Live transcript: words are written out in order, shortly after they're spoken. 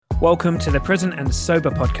Welcome to the Present and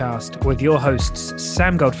Sober podcast with your hosts,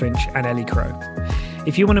 Sam Goldfinch and Ellie Crow.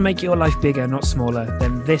 If you want to make your life bigger, not smaller,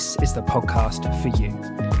 then this is the podcast for you.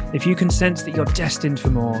 If you can sense that you're destined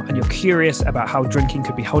for more and you're curious about how drinking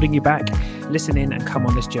could be holding you back, listen in and come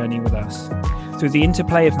on this journey with us. Through the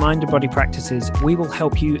interplay of mind and body practices, we will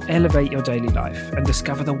help you elevate your daily life and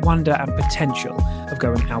discover the wonder and potential of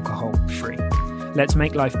going alcohol-free. Let's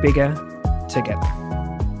make life bigger together.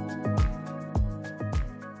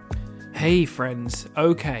 Hey friends,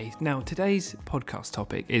 okay, now today's podcast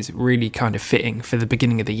topic is really kind of fitting for the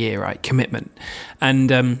beginning of the year, right? Commitment.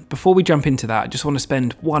 And before we jump into that, I just want to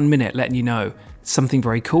spend 1 minute letting you know something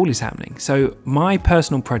very cool is happening. So my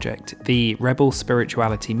personal project, the Rebel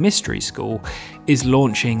Spirituality Mystery School, is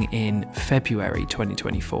launching in February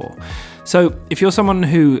 2024. So if you're someone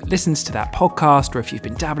who listens to that podcast, or if you've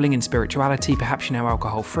been dabbling in spirituality, perhaps you're now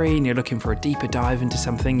alcohol free and you're looking for a deeper dive into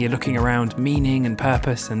something, you're looking around meaning and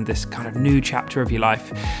purpose and this kind of new chapter of your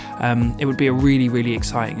life, it would be a really, really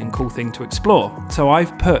exciting and cool thing to explore. So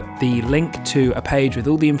I've put the link to a page with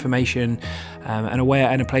all the information and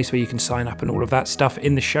a place where you can sign up and all of that stuff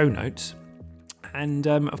in the show notes. And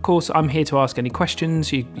of course, I'm here to ask any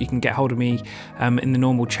questions. You can get hold of me in the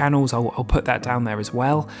normal channels. I'll put that down there as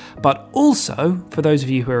well. But also, for those of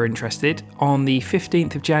you who are interested, on the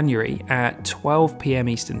 15th of January at 12 p.m.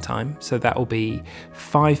 Eastern Time, so that will be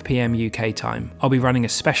 5 p.m. UK time, I'll be running a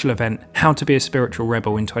special event, How to Be a Spiritual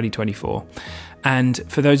Rebel in 2024. And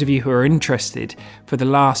for those of you who are interested, for the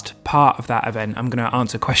last part of that event, I'm going to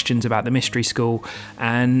answer questions about the Mystery School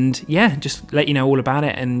and just let you know all about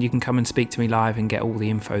it, and you can come and speak to me live and get all the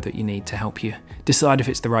info that you need to help you decide if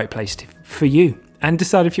it's the right place for you and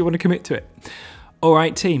decide if you want to commit to it. All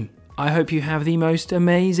right, team, I hope you have the most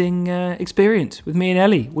amazing experience with me and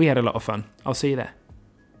Ellie. We had a lot of fun. I'll see you there.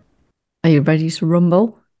 Are you ready to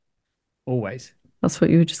rumble? Always. That's what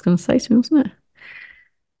you were just going to say to me, wasn't it?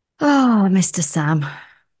 Oh, Mr. Sam.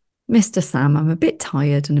 Mr. Sam, I'm a bit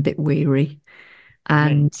tired and a bit weary.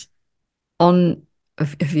 And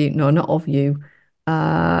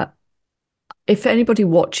if anybody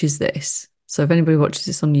watches this, so if anybody watches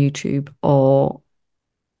this on YouTube or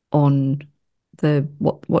on the,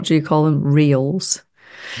 what do you call them? Reels.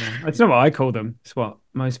 Yeah, it's not what I call them. It's what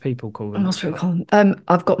most people call them. Most people call them.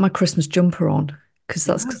 I've got my Christmas jumper on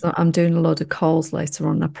because I'm doing a load of calls later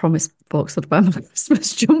on. I promised folks I'd wear my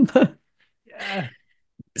Christmas jumper. Yeah.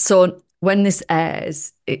 So when this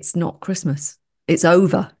airs, it's not Christmas. It's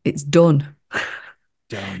over. It's done.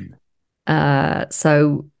 Done.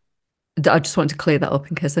 So I just wanted to clear that up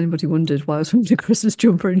in case anybody wondered why I was wearing a Christmas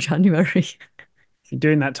jumper in January. You're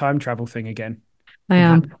doing that time travel thing again. I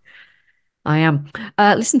am.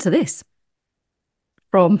 Listen to this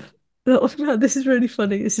from... Oh, this is really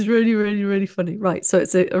funny. This is really, really, really funny. Right. So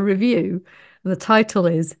it's a review and the title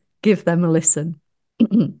is Give Them a Listen.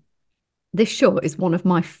 This show is one of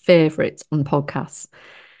my favourites on podcasts.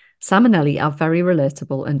 Sam and Ellie are very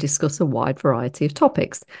relatable and discuss a wide variety of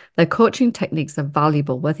topics. Their coaching techniques are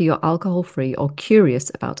valuable whether you're alcohol-free or curious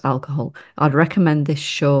about alcohol. I'd recommend this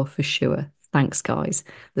show for sure. Thanks, guys.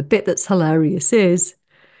 The bit that's hilarious is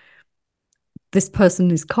this person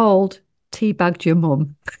is called Teabagged Your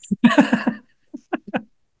Mum.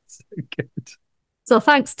 So good. So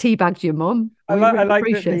thanks, Teabagged Your Mum. I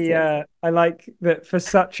like that for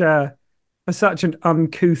such an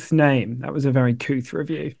uncouth name. That was a very couth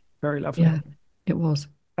review. Very lovely. Yeah, it was.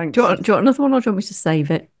 Thanks. Do you want another one, or do you want me to save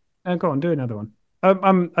it? Go on, do another one. I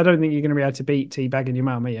don't think you're going to be able to beat Teabagging Your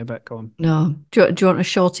Mum, yeah, but go on. No. Do you want a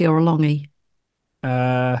shorty or a longy?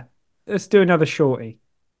 Let's do another shorty.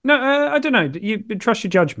 No, I don't know. You trust your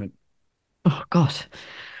judgment. Oh God.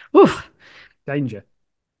 Oof. Danger.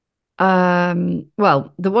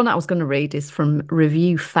 Well, the one I was going to read is from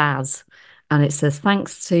Review Faz, and it says,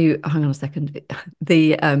 thanks to, hang on a second,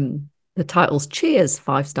 the title's Cheers,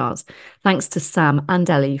 5 stars. Thanks to Sam and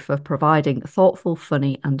Ellie for providing thoughtful,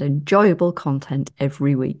 funny, and enjoyable content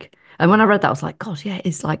every week. And when I read that, I was like, God, yeah,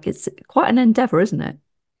 it's quite an endeavor, isn't it?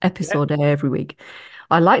 Episode every week.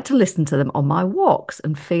 I like to listen to them on my walks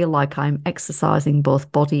and feel like I'm exercising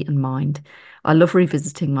both body and mind. I love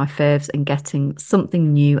revisiting my faves and getting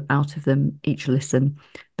something new out of them each listen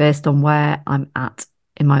based on where I'm at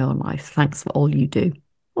in my own life. Thanks for all you do.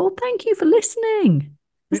 Well, thank you for listening.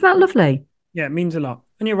 Isn't that lovely? Yeah, it means a lot.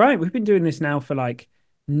 And you're right. We've been doing this now for like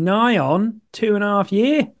nigh on 2.5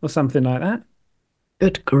 years or something like that.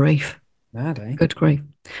 Good grief. Mad, eh? Good grief.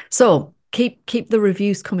 So keep the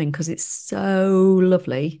reviews coming because it's so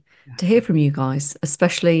lovely to hear from you guys,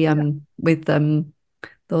 especially with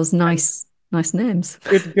those nice names.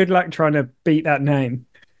 Good luck trying to beat that name.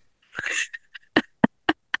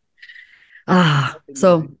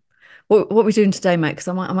 So What are we doing today, mate? Because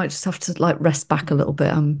I might just have to like rest back a little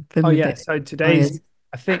bit. I'm Oh feeling a yeah, bit so today's tired.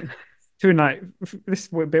 I think doing like this is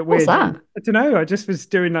a bit What's weird. that? I don't know. I just was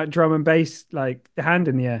doing like drum and bass, like the hand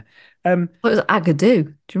in the air. Um, What was it? Agadoo? Do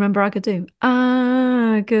you remember Agadoo?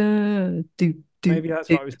 Agadoo, do Maybe that's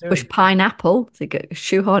do. what I was Push doing. pineapple. So you get a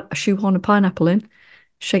shoehorn a pineapple in.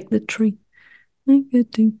 Shake the tree.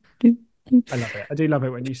 Agadoo, do, do. I love it. I do love it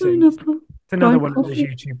when you sing. Pineapple. It's another Dry one of those coffee.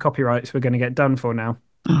 YouTube copyrights we're going to get done for now.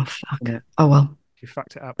 Oh Isn't fuck. it? Oh well. You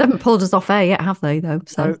fucked it up. They haven't pulled us off air yet, have they? Though.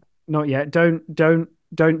 So No, not yet. Don't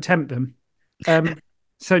tempt them. Um,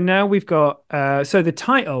 so now we've got so the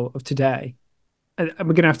title of today, and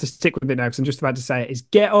we're going to have to stick with it now because I'm just about to say it, is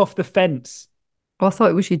Get Off the Fence. I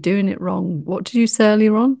thought it was you doing it wrong. What did you say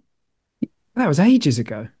earlier on? That was ages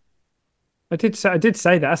ago. I did say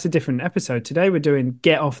that. That's a different episode. Today we're doing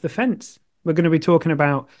Get Off the Fence. We're going to be talking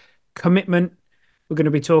about commitment. We're going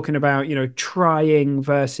to be talking about, trying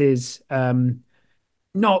versus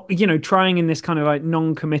not, trying in this kind of like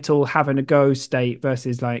non-committal, having a go state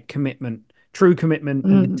versus like commitment, true commitment,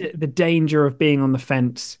 and Mm. the danger of being on the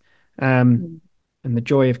fence, um, and the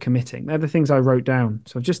joy of committing. They're the things I wrote down.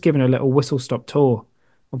 So I've just given a little whistle-stop tour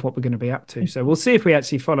of what we're going to be up to. So we'll see if we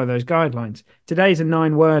actually follow those guidelines. Today's a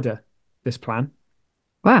nine-worder, this plan.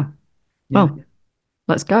 Wow. Yeah, Well,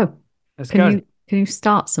 let's go. let's Can go. you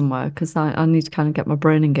start somewhere? Because I need to kind of get my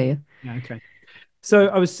brain in gear. Yeah, okay. So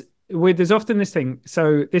I was with there's often this thing.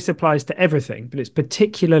 So this applies to everything, but it's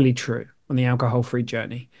particularly true on the alcohol-free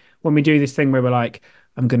journey. When we do this thing where we're like,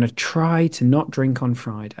 I'm going to try to not drink on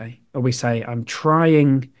Friday, or we say I'm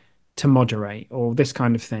trying to moderate, or this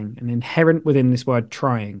kind of thing. And inherent within this word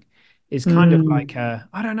trying is kind of like Mm.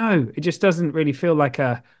 I don't know. It just doesn't really feel like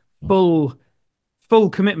a full full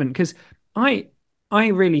commitment because I I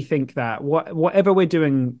really think that whatever we're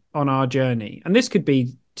doing on our journey, and this could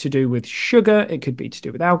be to do with sugar, it could be to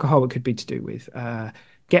do with alcohol, it could be to do with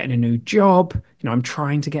getting a new job. I'm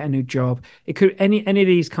trying to get a new job. It could any of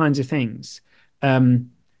these kinds of things.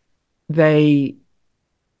 Um, they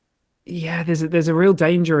yeah, there's a real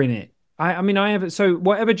danger in it. I mean I have so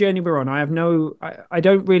whatever journey we're on, I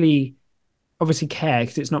don't really obviously care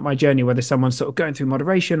because it's not my journey whether someone's sort of going through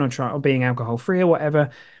moderation or being alcohol free or whatever.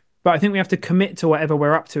 But I think we have to commit to whatever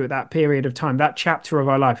we're up to at that period of time, that chapter of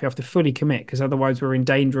our life. We have to fully commit because otherwise we're in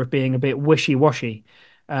danger of being a bit wishy washy,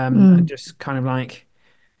 and Mm. just kind of like,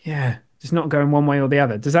 yeah, just not going one way or the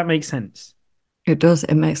other. Does that make sense? It does.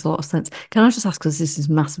 It makes a lot of sense. Can I just ask, because this is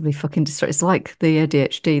massively fucking distracting. It's like the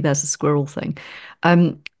ADHD, there's a squirrel thing.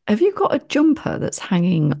 Have you got a jumper that's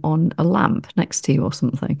hanging on a lamp next to you or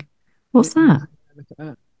something? What's that? Look at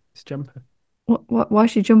that. This jumper. Why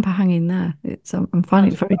is your jumper hanging there? I'm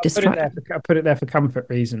finding it very I put it there distracting. for I put it there for comfort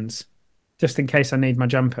reasons, just in case I need my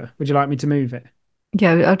jumper. Would you like me to move it?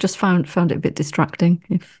 Yeah, I just found it a bit distracting,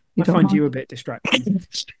 if you I don't find mind. you a bit distracting.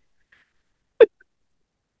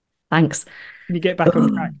 Thanks. Can you get back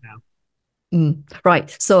on track now?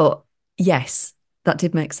 Right. So, yes, that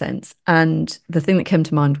did make sense. And the thing that came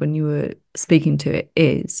to mind when you were speaking to it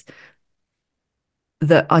is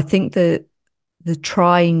that I think that the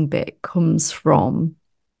trying bit comes from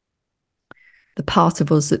the part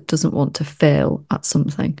of us that doesn't want to fail at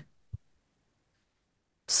something. Or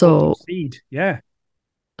So, concede? Yeah.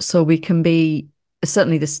 so we can be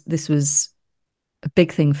certainly this was a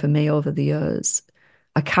big thing for me over the years.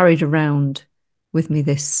 I carried around with me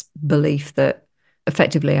this belief that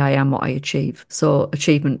effectively I am what I achieve. So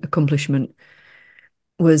achievement, accomplishment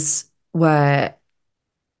was where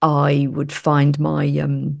I would find my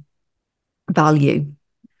value.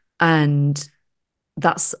 And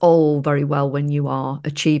that's all very well when you are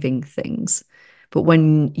achieving things. But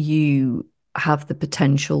when you have the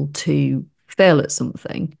potential to fail at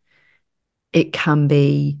something, it can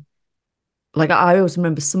be like I always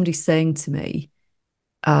remember somebody saying to me,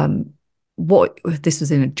 what this was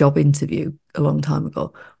in a job interview a long time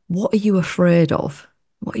ago. What are you afraid of?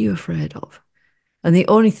 What are you afraid of? And the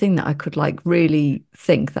only thing that I could like really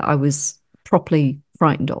think that I was properly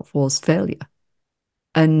frightened of was failure.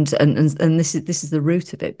 And this is the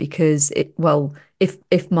root of it because it well,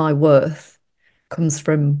 if my worth comes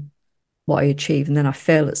from what I achieve and then I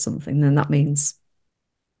fail at something, then that means,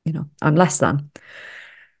 I'm less than.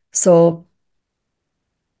 So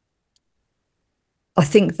I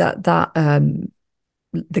think that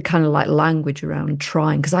the kind of like language around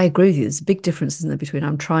trying, because I agree with you, there's a big difference, isn't there, between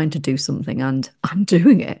I'm trying to do something and I'm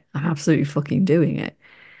doing it. I'm absolutely fucking doing it.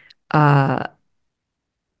 Uh,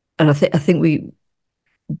 and I think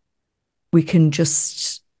we can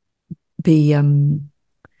just be I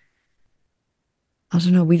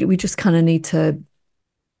don't know, we just kind of need to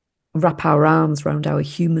wrap our arms around our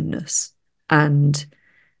humanness and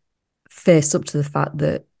face up to the fact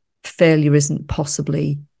that failure isn't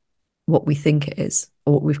possibly what we think it is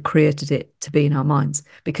or what we've created it to be in our minds.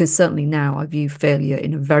 Because certainly now I view failure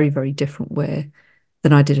in a very, very different way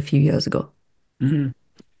than I did a few years ago. Mhm.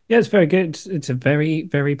 Yeah, it's very good. It's a very,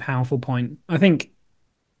 very powerful point. I think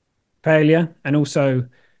failure and also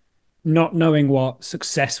not knowing what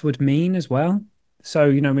success would mean as well.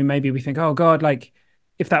 So, maybe we think, oh God, like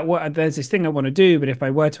if that were there's this thing I want to do, but if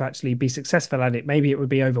I were to actually be successful at it, maybe it would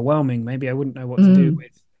be overwhelming. Maybe I wouldn't know what to do Mm,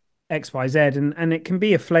 with X, Y, Z. And it can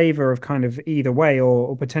be a flavor of kind of either way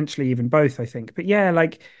or potentially even both, I think. But yeah,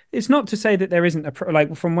 like it's not to say that there isn't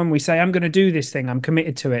like from when we say I'm going to do this thing, I'm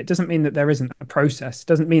committed to it, doesn't mean that there isn't a process.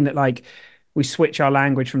 Doesn't mean that like we switch our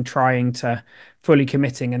language from trying to fully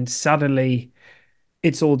committing and suddenly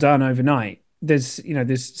it's all done overnight. There's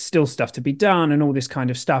still stuff to be done and all this kind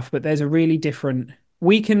of stuff, but there's a really different.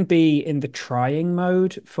 We can be in the trying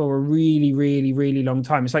mode for a really, really, really long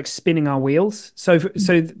time. It's like spinning our wheels. So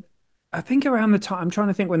I think around the time I'm trying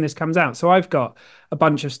to think when this comes out. So I've got a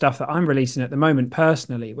bunch of stuff that I'm releasing at the moment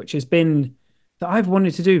personally, which has been that I've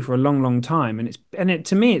wanted to do for a long, long time, and it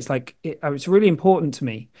to me it's like it's really important to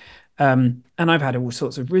me. And I've had all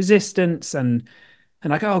sorts of resistance and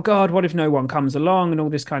like, oh God, what if no one comes along and all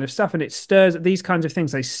this kind of stuff. And it stirs these kinds of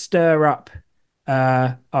things, they stir up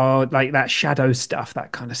or like that shadow stuff,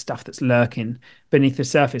 that kind of stuff that's lurking beneath the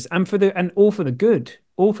surface. And all for the good.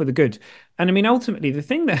 All for the good. And I mean, ultimately, the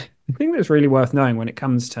thing that's really worth knowing when it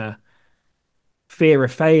comes to fear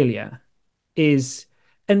of failure is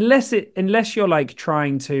unless you're like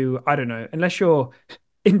trying to, I don't know, unless you're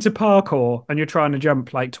into parkour and you're trying to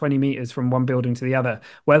jump like 20 meters from one building to the other,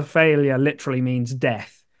 where failure literally means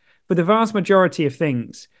death. For the vast majority of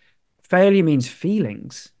things, failure means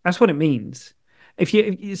feelings. That's what it means. If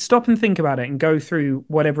you stop and think about it and go through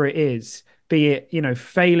whatever it is, be it,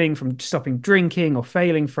 failing from stopping drinking or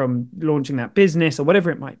failing from launching that business or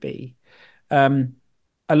whatever it might be, um,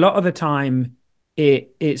 a lot of the time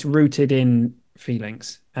it's rooted in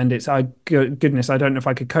feelings and it's goodness, I don't know if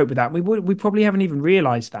I could cope with that. We probably haven't even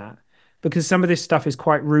realized that because some of this stuff is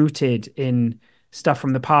quite rooted in stuff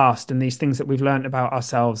from the past and these things that we've learned about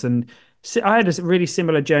ourselves. And I had a really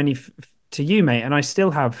similar journey to you, mate, and I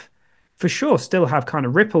still have for sure still have kind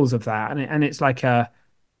of ripples of that, and it's like a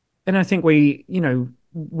and I think we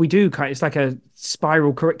do kind it's like a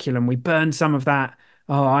spiral curriculum. We burn some of that.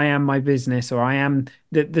 Oh, I am my business, or I am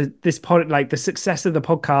this pod, like the success of the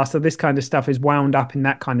podcast, or this kind of stuff is wound up in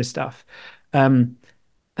that kind of stuff. Um,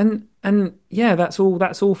 and yeah, that's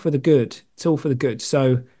all for the good. It's all for the good.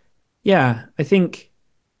 So yeah, I think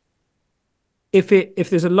if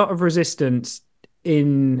there's a lot of resistance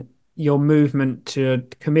in your movement to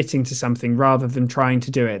committing to something rather than trying to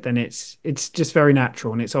do it, then it's just very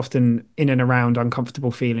natural and it's often in and around uncomfortable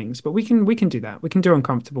feelings. But we can do that. We can do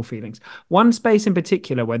uncomfortable feelings. One space in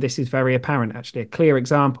particular where this is very apparent, actually, a clear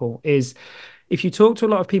example is if you talk to a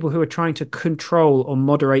lot of people who are trying to control or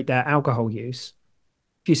moderate their alcohol use.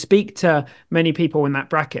 If you speak to many people in that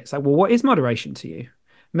bracket, it's like, well, what is moderation to you?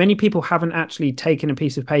 Many people haven't actually taken a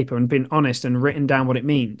piece of paper and been honest and written down what it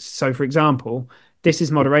means. So, for example, this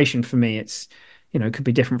is moderation for me. It's, it could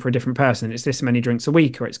be different for a different person. It's this many drinks a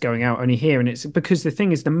week, or it's going out only here. And it's because the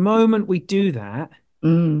thing is, the moment we do that,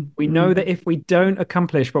 we know that if we don't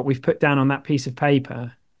accomplish what we've put down on that piece of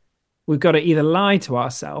paper, we've got to either lie to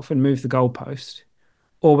ourselves and move the goalpost,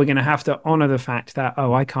 or we're going to have to honor the fact that,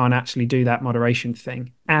 oh, I can't actually do that moderation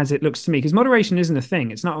thing as it looks to me. Because moderation isn't a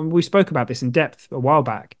thing. It's not, we spoke about this in depth a while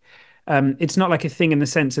back. It's not like a thing in the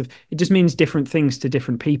sense of it just means different things to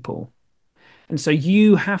different people. And so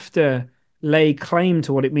you have to lay claim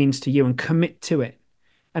to what it means to you and commit to it.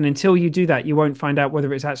 And until you do that, you won't find out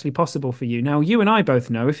whether it's actually possible for you. Now, you and I both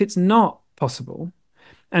know if it's not possible,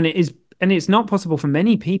 and it's not possible for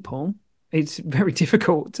many people, it's very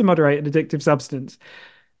difficult to moderate an addictive substance,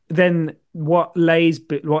 then what lies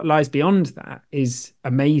beyond that is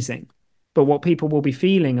amazing. But what people will be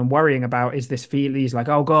feeling and worrying about is this feeling like,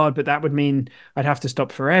 oh God, but that would mean I'd have to stop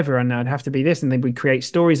forever and I'd have to be this. And then we create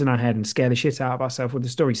stories in our head and scare the shit out of ourselves with the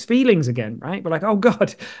stories. Feelings again, right? We're like, oh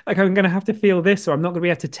God, like I'm going to have to feel this, or I'm not going to be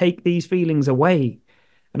able to take these feelings away.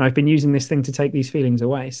 And I've been using this thing to take these feelings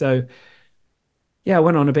away. So yeah, I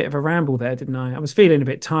went on a bit of a ramble there, didn't I? I was feeling a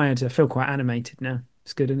bit tired. I feel quite animated now.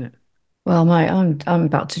 It's good, isn't it? Well, mate, I'm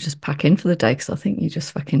about to just pack in for the day because I think you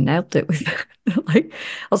just fucking nailed it with like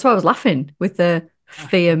that's why I was laughing with the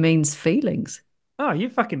fear means feelings. Oh, you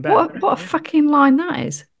fucking bet. What a fucking line that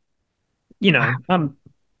is. You Wow. know, um,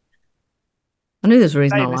 I knew there's a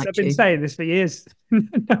reason I I've liked been you. saying this for years.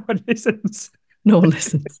 No one listens. No one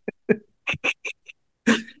listens.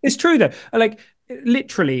 It's true though. Like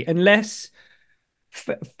literally, unless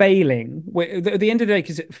failing. At the end of the day,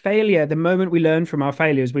 because failure, the moment we learn from our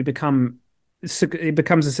failures, it becomes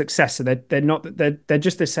a success. So they're not they're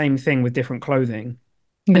just the same thing with different clothing.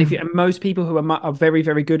 And Yeah. and most people who are very,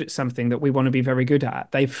 very good at something that we want to be very good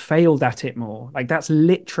at, they've failed at it more. Like that's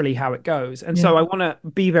literally how it goes. And Yeah. so I want to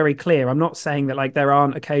be very clear. I'm not saying that like there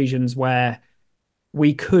aren't occasions where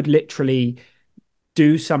we could literally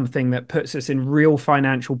do something that puts us in real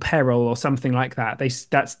financial peril or something like that.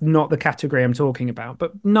 That's not the category I'm talking about.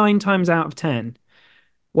 But 9 times out of 10,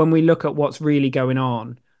 when we look at what's really going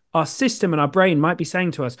on, our system and our brain might be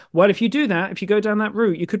saying to us, well, if you do that, if you go down that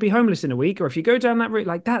route, you could be homeless in a week. Or if you go down that route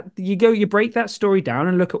like that, you break that story down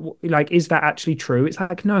and look at like, is that actually true? It's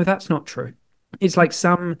like, no, that's not true. It's like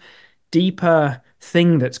some deeper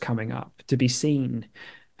thing that's coming up to be seen.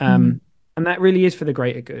 Mm. And that really is for the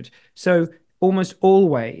greater good. So almost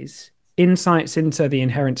always insights into the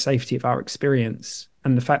inherent safety of our experience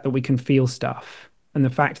and the fact that we can feel stuff and the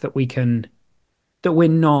fact that we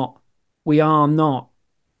are not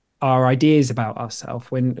our ideas about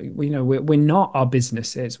ourselves. When we're not our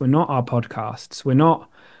businesses, we're not our podcasts, we're not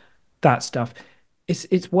that stuff.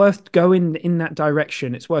 It's worth going in that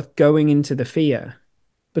direction. It's worth going into the fear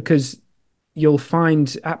because you'll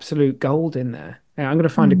find absolute gold in there. Yeah, I'm going to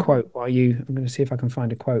find a Mm. quote I'm going to see if I can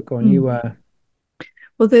find a quote. Go on, Mm.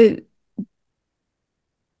 Well,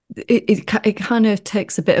 it kind of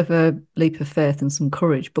takes a bit of a leap of faith and some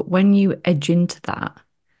courage, but when you edge into that,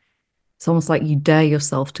 it's almost like you dare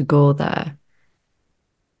yourself to go there.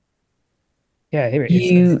 Yeah, here it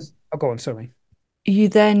is. You I'll go on, sorry. you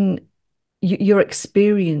then your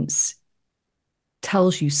experience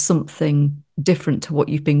tells you something different to what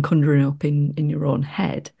you've been conjuring up in your own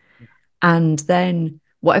head. And then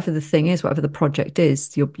whatever the thing is, whatever the project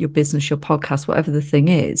is, your business, your podcast, whatever the thing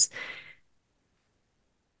is,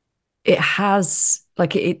 it has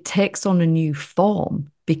like it takes on a new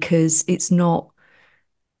form because it's not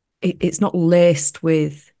laced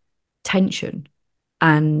with tension,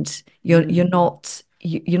 and you're not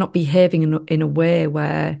behaving in a way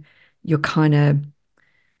where you're kind of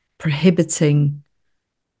prohibiting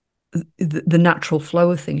the natural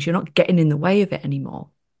flow of things. You're not getting in the way of it anymore.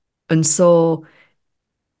 And so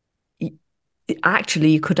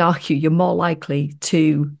actually you could argue you're more likely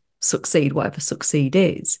to succeed, whatever succeed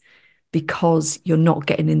is, because you're not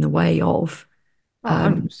getting in the way of Oh,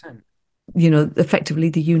 100%. effectively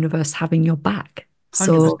the universe having your back.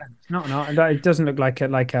 So 100%. It's not an art. It doesn't look like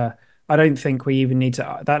a. I don't think we even need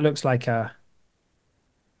to. That looks like a.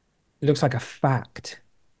 It looks like a fact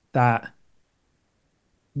that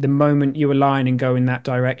the moment you align and go in that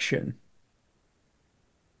direction,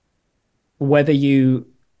 whether you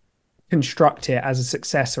construct it as a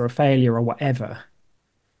success or a failure or whatever,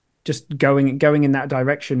 just going in that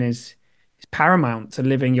direction is paramount to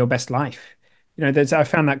living your best life. I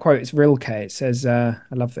found that quote. It's Rilke. It says, I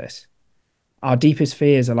love this. Our deepest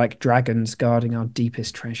fears are like dragons guarding our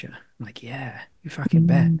deepest treasure. I'm like, yeah, you fucking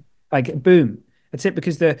bet. mm, Like, boom. That's it.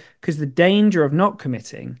 Because the danger of not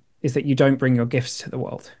committing is that you don't bring your gifts to the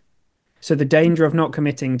world. So the danger of not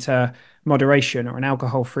committing to moderation or an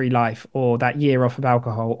alcohol-free life or that year off of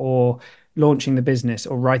alcohol or launching the business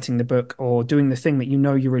or writing the book or doing the thing that you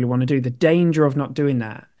know you really want to do, the danger of not doing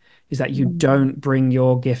that is that you mm, don't bring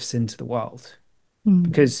your gifts into the world. mm,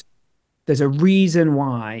 Because there's a reason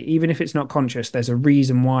why, even if it's not conscious, there's a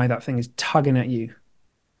reason why that thing is tugging at you.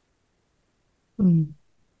 mm,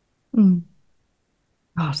 mm.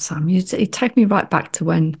 Oh, Sam, you take me right back to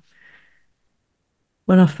when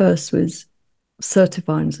I first was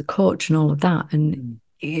certifying as a coach and all of that, and Mm.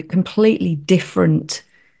 a completely different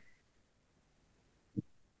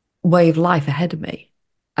way of life ahead of me.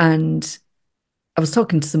 And I was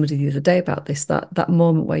talking to somebody the other day about this, that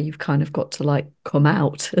moment where you've kind of got to like come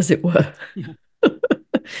out, as it were. Yeah.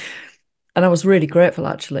 And I was really grateful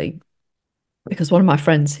actually, because one of my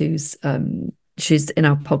friends who's she's in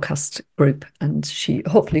our podcast group, and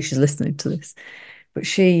hopefully she's listening to this, but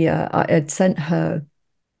I had sent her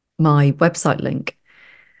my website link,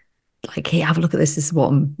 like, hey, have a look at this. This is what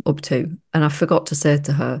I'm up to. And I forgot to say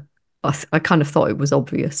to her, I kind of thought it was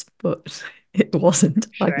obvious, but it wasn't.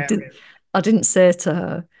 I didn't say to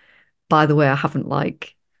her, by the way, I haven't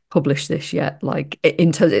like published this yet. Like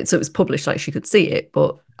in terms, so it was published, like she could see it,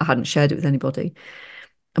 but I hadn't shared it with anybody.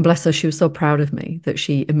 And bless her, she was so proud of me that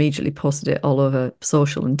she immediately posted it all over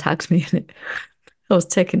social and tagged me in it. I was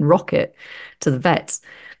taking Rocket to the vets,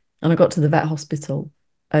 and I got to the vet hospital,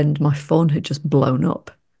 and my phone had just blown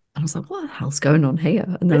up. And I was like, what the hell's going on here?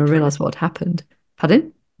 And then I Literally. realized what had happened.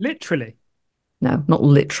 Pardon? Literally. No, not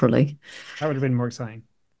literally. That would have been more exciting.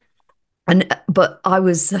 But I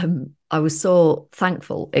was so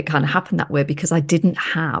thankful it kind of happened that way because I didn't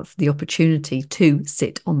have the opportunity to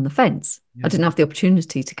sit on the fence. I didn't have the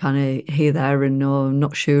opportunity to kind of here, there, and no,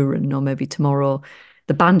 not sure, and no, maybe tomorrow.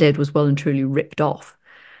 The band-aid was well and truly ripped off,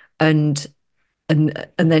 and and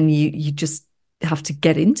then you just have to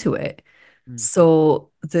get into it. So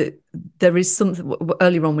there is something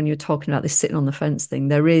earlier on when you were talking about this sitting on the fence thing.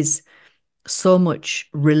 There is so much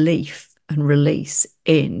relief and release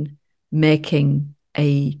in making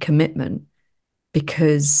a commitment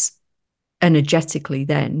because energetically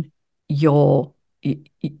then you're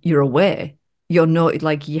aware, you're not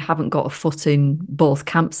like you haven't got a foot in both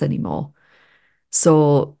camps anymore.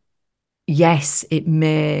 So yes, it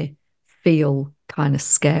may feel kind of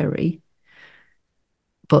scary,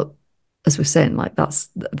 but as we're saying, like that's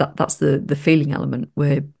the feeling element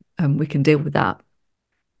where we can deal with that.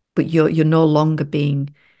 But you're no longer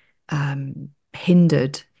being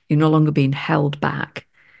hindered. You're no longer being held back,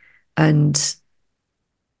 and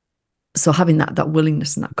so having that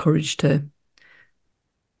willingness and that courage to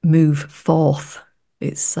move forth,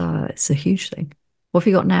 it's a huge thing. What have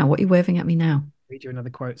you got now? What are you waving at me now? Read you another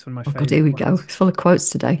quote. It's one of my Oh God, favorite here we quotes. go. It's full of quotes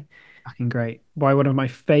today. Fucking great. By one of my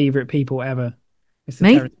favorite people ever, Mr.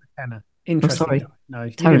 Me? Terence McKenna. Interesting guy. Sorry, No, you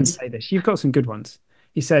didn't Terence. say this. You've got some good ones.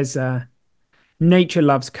 He says, nature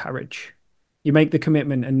loves courage. You make the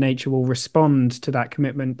commitment, and nature will respond to that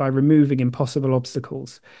commitment by removing impossible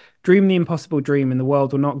obstacles. Dream the impossible dream, and the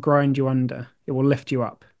world will not grind you under. It will lift you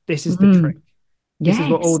up. This is the trick. This is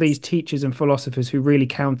what all these Yes. teachers and philosophers who really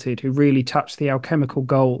counted, who really touched the alchemical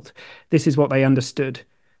gold, this is what they understood.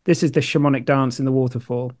 This is the shamanic dance in the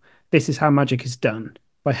waterfall. This is how magic is done,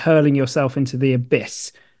 by hurling yourself into the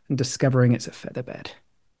abyss and discovering it's a featherbed.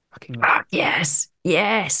 Fucking love it. Yes.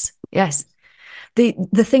 Yes. Yes. The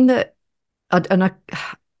thing that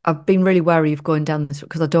I've been really wary of going down this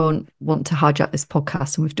because I don't want to hijack this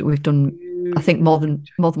podcast, and we've done I think more than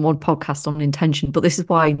one podcast on intention, but this is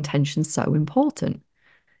why intention's so important.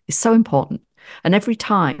 It's so important. And every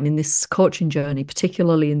time in this coaching journey,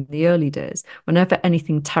 particularly in the early days, whenever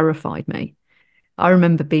anything terrified me, I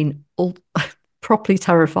remember being properly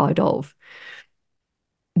terrified of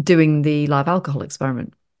doing the live alcohol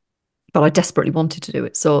experiment, but I desperately wanted to do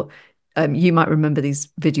it. So you might remember these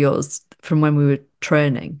videos from when we were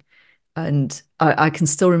training. And I can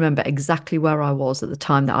still remember exactly where I was at the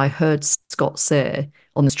time that I heard Scott say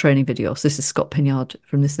on this training video. So this is Scott Pignard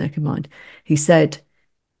from This Naked Mind. He said,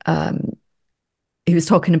 he was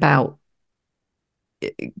talking about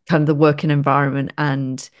kind of the working environment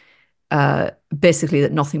and basically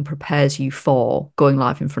that nothing prepares you for going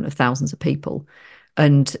live in front of thousands of people.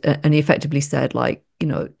 And he effectively said, like,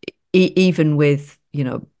 even with,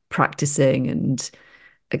 practicing and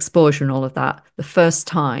exposure and all of that, the first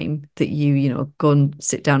time that you go and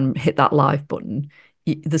sit down and hit that live button,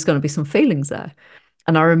 there's going to be some feelings there.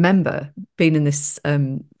 And I remember being in this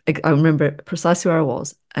I remember precisely where I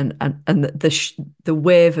was, and the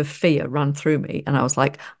wave of fear ran through me, and I was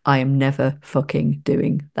like, I am never fucking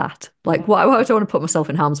doing that. Like, why do I want to put myself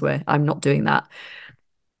in harm's way? I'm not doing that.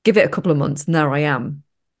 Give it a couple of months, and there I am,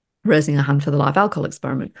 raising a hand for the live alcohol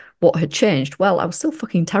experiment. What had changed? Well, I was still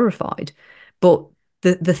fucking terrified, but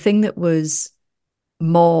the thing that was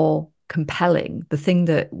more compelling, the thing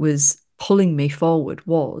that was pulling me forward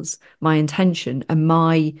was my intention and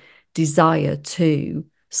my desire to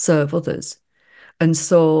serve others. And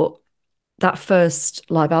so that first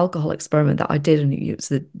live alcohol experiment that I did, and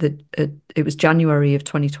it was January of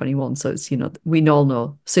 2021. So it's, we all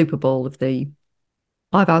know Super Bowl of the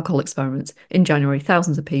live alcohol experiments in January,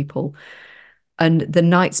 thousands of people. And the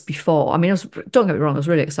nights before, I mean, don't get me wrong, I was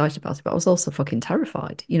really excited about it, but I was also fucking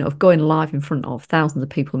terrified, of going live in front of thousands of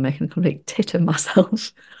people and making a complete tit of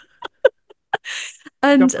myself.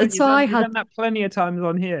 And so I had done that plenty of times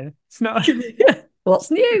on here. It's not. What's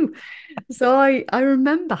new? So I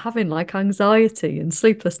remember having like anxiety and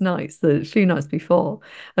sleepless nights the few nights before.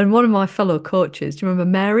 And one of my fellow coaches, do you remember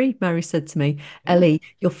Mary? Mary said to me, Ellie,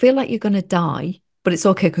 you'll feel like you're going to die, but it's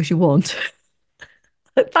okay because you won't.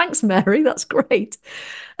 Thanks, Mary. That's great.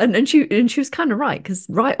 And she was kind of right, because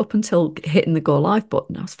right up until hitting the go live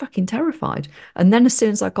button, I was fucking terrified. And then as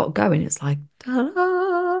soon as I got going, it's like,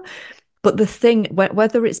 ta-da. But the thing,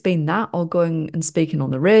 whether it's been that or going and speaking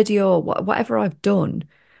on the radio or whatever I've done,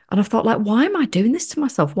 and I've thought, like, why am I doing this to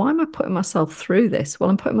myself? Why am I putting myself through this? Well,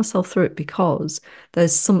 I'm putting myself through it because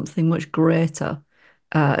there's something much greater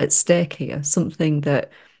at stake here, something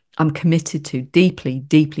that I'm committed to, deeply,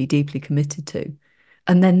 deeply, deeply committed to.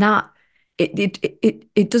 And then that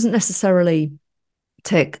it doesn't necessarily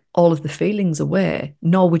take all of the feelings away,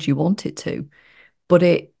 nor would you want it to, but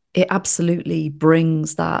it absolutely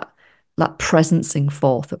brings that that presencing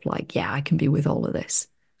forth of like, yeah, I can be with all of this,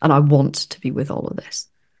 and I want to be with all of this.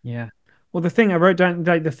 Yeah. Well, the thing I wrote down,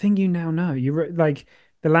 like the thing you now know, you wrote like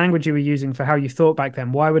the language you were using for how you thought back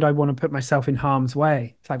then. Why would I want to put myself in harm's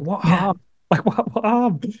way? It's like, what Yeah. harm? Like, what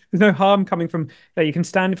harm? There's no harm coming from that. You can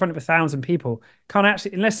stand in front of 1,000 people. Can't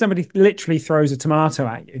actually, unless somebody literally throws a tomato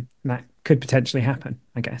at you, and that could potentially happen,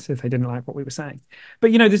 I guess, if they didn't like what we were saying.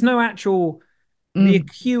 But, there's no actual, the Mm.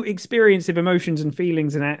 acute experience of emotions and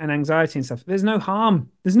feelings and anxiety and stuff. There's no harm.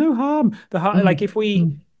 There's no harm. Like Mm.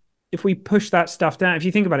 Mm. if we push that stuff down, if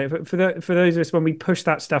you think about it, for those of us when we push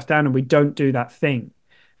that stuff down and we don't do that thing,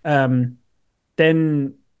 um,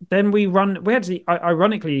 then we actually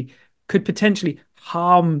ironically could potentially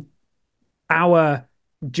harm our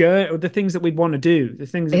journey or the things that we'd want to do, the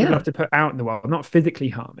things that we'd Yeah. love to put out in the world, not physically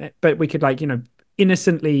harm it, but we could like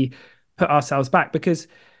innocently put ourselves back because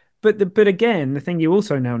but again, the thing you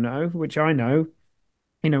also now know, which I know,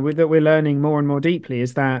 that we're learning more and more deeply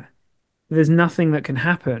is that there's nothing that can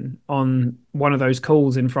happen on one of those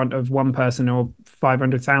calls in front of one person or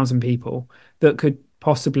 500,000 people that could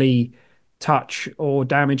possibly touch or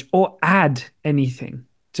damage or add anything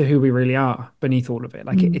to who we really are beneath all of it.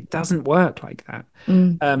 Like it, Mm. it doesn't work like that.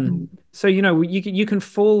 Mm. Um, Mm. so you can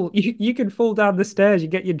fall you can fall down the stairs. You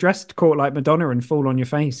get your dress caught like Madonna and fall on your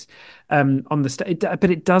face on the stage, but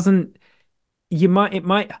it doesn't. It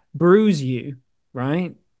might bruise you,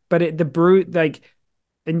 right? But the bruise like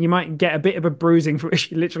and you might get a bit of a bruising for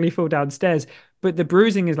if you literally fall downstairs. But the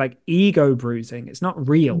bruising is like ego bruising. It's not Mm.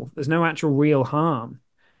 real. There's no actual real harm.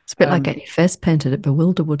 It's a bit like Um, getting your face painted at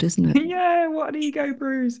Bewilderwood, isn't it? yeah, what an ego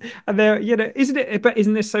bruise. And there, isn't it? But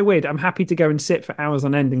isn't this so weird? I'm happy to go and sit for hours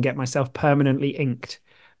on end and get myself permanently inked.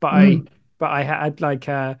 But I, Mm. but I had like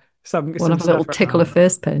Want to some have a little stuff. tickle Oh, of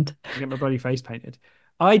face paint? get my bloody face painted.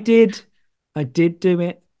 I did, I did do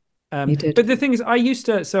it. You did. But the thing is, I used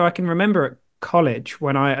to, so I can remember at college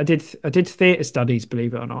when I did theatre studies,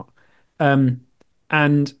 believe it or not, um,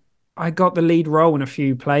 and I got the lead role in a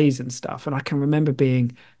few plays and stuff, and I can remember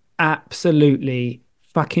being absolutely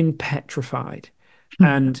fucking petrified,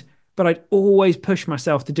 and but I'd always push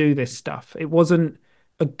myself to do this stuff. It was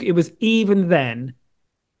even then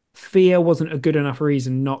fear wasn't a good enough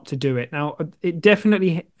reason not to do it. Now, it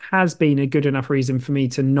definitely has been a good enough reason for me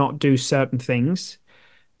to not do certain things,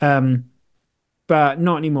 um, but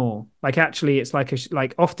not anymore. Like actually, it's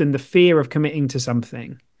like often the fear of committing to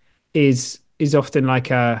something is often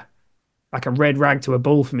like a red rag to a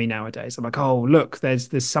bull for me nowadays. I'm like, oh look, there's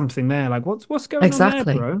something there. Like what's going on there,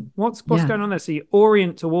 Exactly. bro? What's Yeah. going on there? So you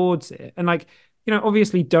orient towards it, and like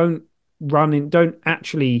obviously don't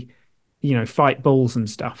actually fight bulls and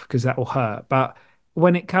stuff because that will hurt. But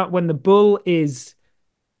when the bull is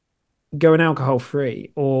going alcohol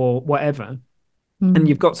free or whatever, and Mm.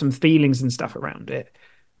 you've got some feelings and stuff around it,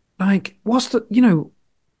 like what's the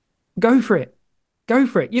go for it. Go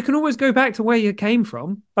for it. You can always go back to where you came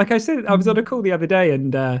from. Like I said, I was on Mm. a call the other day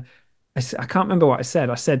and I can't remember what I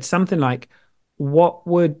said. I said something like, "What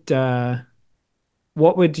would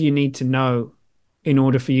you need to know in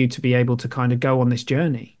order for you to be able to kind of go on this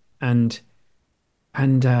journey?" And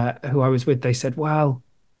who I was with, they said, "Well,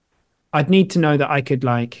 I'd need to know that I could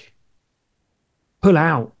like pull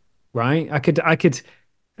out, right? I could." And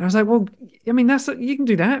I was like, "Well, I mean, that's you can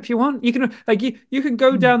do that if you want. You can like you can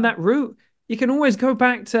go Mm. down that route. You can always go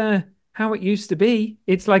back to how it used to be.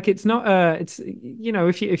 It's like it's not it's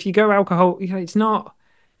if you go alcohol, it's not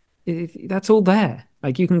that's all there.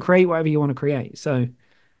 Like you can create whatever you want to create. So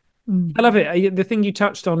I Mm. love it. The thing you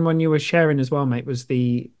touched on when you were sharing as well, mate, was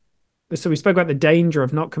the so we spoke about the danger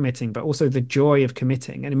of not committing, but also the joy of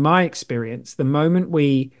committing. And in my experience, the moment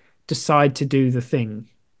we decide to do the thing,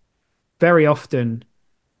 very often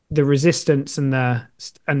the resistance and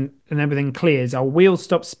everything clears, our wheels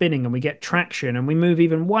stop spinning and we get traction and we move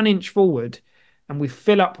even 1 inch forward and we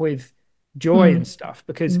fill up with joy and Mm. stuff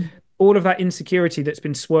because Mm. all of that insecurity that's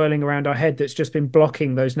been swirling around our head that's just been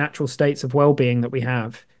blocking those natural states of well-being that we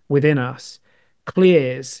have within us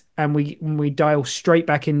clears and we dial straight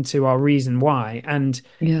back into our reason why. And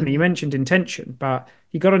Yeah. you mentioned intention, but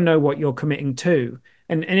you got to know what you're committing to.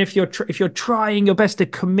 And if you're trying your best to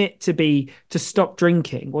commit to stop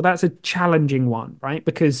drinking, well, that's a challenging one, right?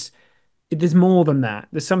 Because there's more than that.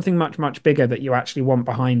 There's something much, much bigger that you actually want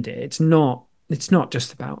behind it. It's not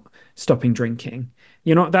just about stopping drinking.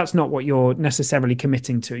 That's not what you're necessarily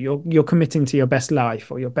committing to. You're committing to your best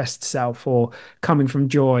life or your best self or coming from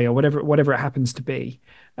joy or whatever it happens to be.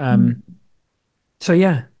 Mm. Um, so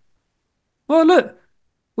yeah. Well, look,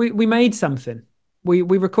 we made something. We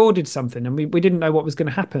recorded something and we didn't know what was going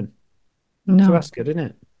to happen. So No. that's good, isn't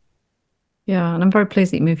it? Yeah, and I'm very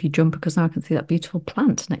pleased that you moved your jumper because now I can see that beautiful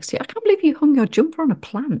plant next to you. I can't believe you hung your jumper on a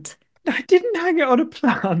plant. I didn't hang it on a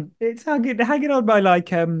plant. It's hanging on by like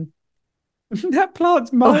that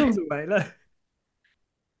plant's Oh, miles away. Look.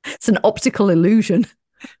 it's an optical illusion.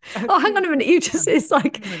 Oh, hang on a minute. It's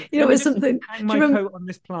like, Hang on a minute. you know, Let me it's just something. hang Do my you remember? coat on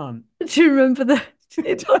this plant. Do you remember the?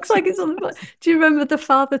 It looks like it's on the. Do you remember the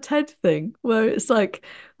Father Ted thing where it's like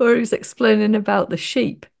where he was explaining about the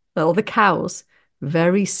sheep or the cows,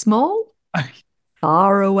 very small,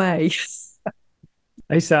 far away.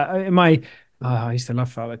 I used to in my I used to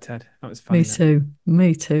love Father Ted. That was Me funny. That too.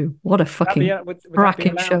 Me too. What a that be fucking would that be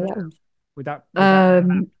cracking allowed show now? that was. Would that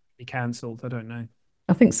Um, be cancelled? I don't know.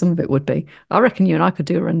 I think some of it would be. I reckon you and I could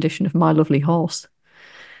do a rendition of My Lovely Horse.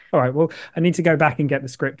 All right. Well, I need to go back and get the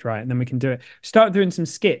script right, and then we can do it. Start doing some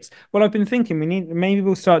skits. Well, I've been thinking maybe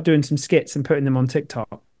we'll start doing some skits and putting them on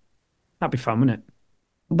TikTok. That'd be fun, wouldn't it?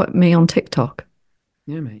 But me on TikTok.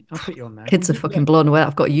 Yeah, mate. I'll put you on there. Kids are Yeah. fucking blown away.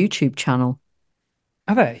 I've got a YouTube channel.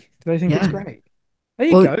 Are they? Do they think it's Yeah. great? There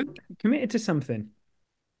you Well, go. Committed to something.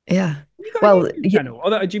 yeah. You got a Well, YouTube channel?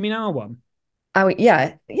 Or do you mean our one? oh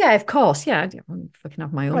yeah, yeah, of course, yeah. I fucking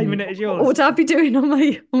have my own. Claiming it as What yours. would I be doing on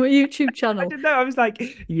my YouTube I channel? didn't know. I was like,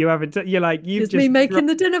 you haven't. You're like, Just me making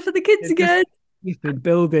the dinner for the kids you're just- again. You've been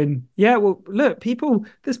building. Yeah. Well, look, people.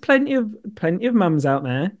 There's plenty of mums out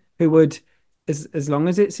there who would, as long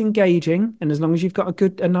as it's engaging and as long as you've got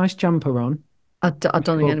a nice jumper on. I I'm don't think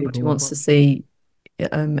sure anybody people will wants to watch. see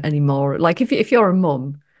any more. Like if you're a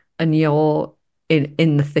mum and you're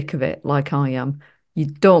in the thick of it, like I am, you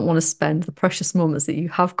don't want to spend the precious moments that you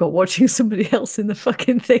have got watching somebody else in the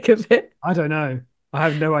fucking thick of it. I don't know. I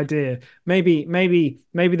have no idea. Maybe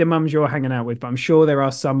the mums you're hanging out with, but I'm sure there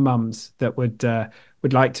are some mums that would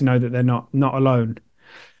like to know that they're not alone.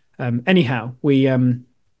 Anyhow, we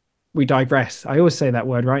digress. I always say that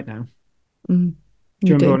word right now. Mm, Do you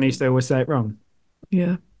you remember do, when I used to always say it wrong?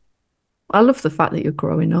 yeah. I love the fact that you're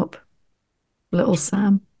growing up, little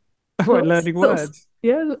Sam. What, learning Little, words?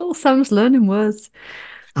 yeah, little Sam's learning words.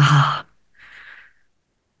 Ah,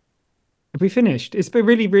 Have we finished? It's been a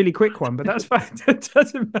really, really quick one, but that's fine. It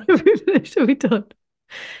doesn't matter. have we finished? Are we done?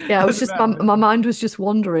 Yeah, I was Doesn't just my, matter. my mind was just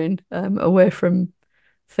wandering away from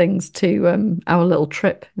things to our little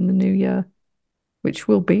trip in the new year, which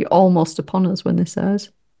will be almost upon us when this airs,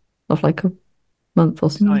 of like a month or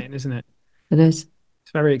something. Exciting, isn't it? It is.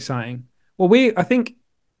 It's very exciting. Well, I think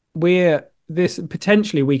this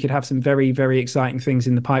potentially we could have some very, very exciting things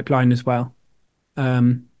in the pipeline as well.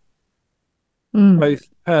 Um, Mm, Both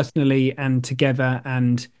personally and together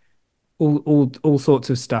and all sorts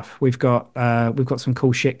of stuff. We've got some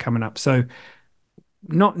cool shit coming up. So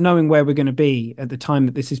not knowing where we're going to be at the time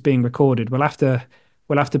that this is being recorded, we'll have to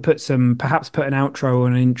perhaps put an outro or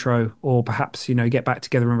an intro, or perhaps get back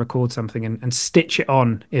together and record something and stitch it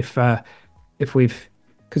on if we've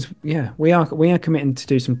because yeah we are committing to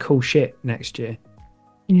do some cool shit next year.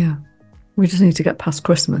 yeah. We just need to get past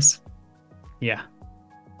Christmas. Yeah,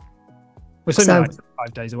 we're only So, like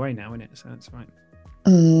 5 days away now, isn't it? So that's right.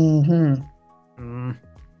 mhm.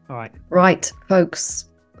 All right. Right, folks.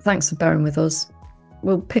 Thanks for bearing with us.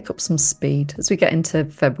 We'll pick up some speed as we get into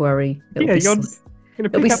February. Yeah, you're going to It'll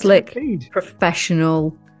be pick up some slick, speed.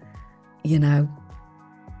 professional,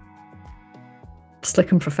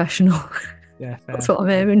 slick and professional. Yeah, fair. That's what I'm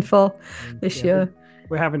aiming for this Yeah, year.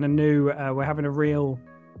 we're having a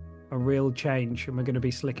real change, and we're going to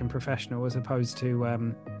be slick and professional as opposed to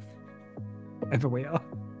whatever we are.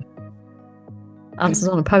 Answers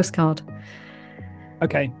on a postcard.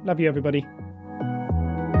 Okay, love you, everybody.